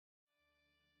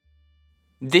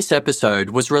This episode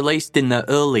was released in the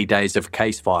early days of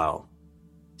Casefile.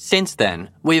 Since then,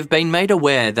 we have been made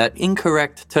aware that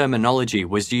incorrect terminology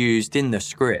was used in the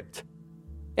script.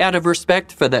 Out of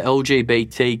respect for the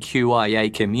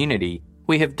LGBTQIA community,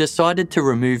 we have decided to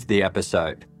remove the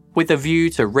episode, with a view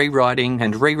to rewriting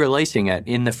and re-releasing it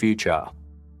in the future.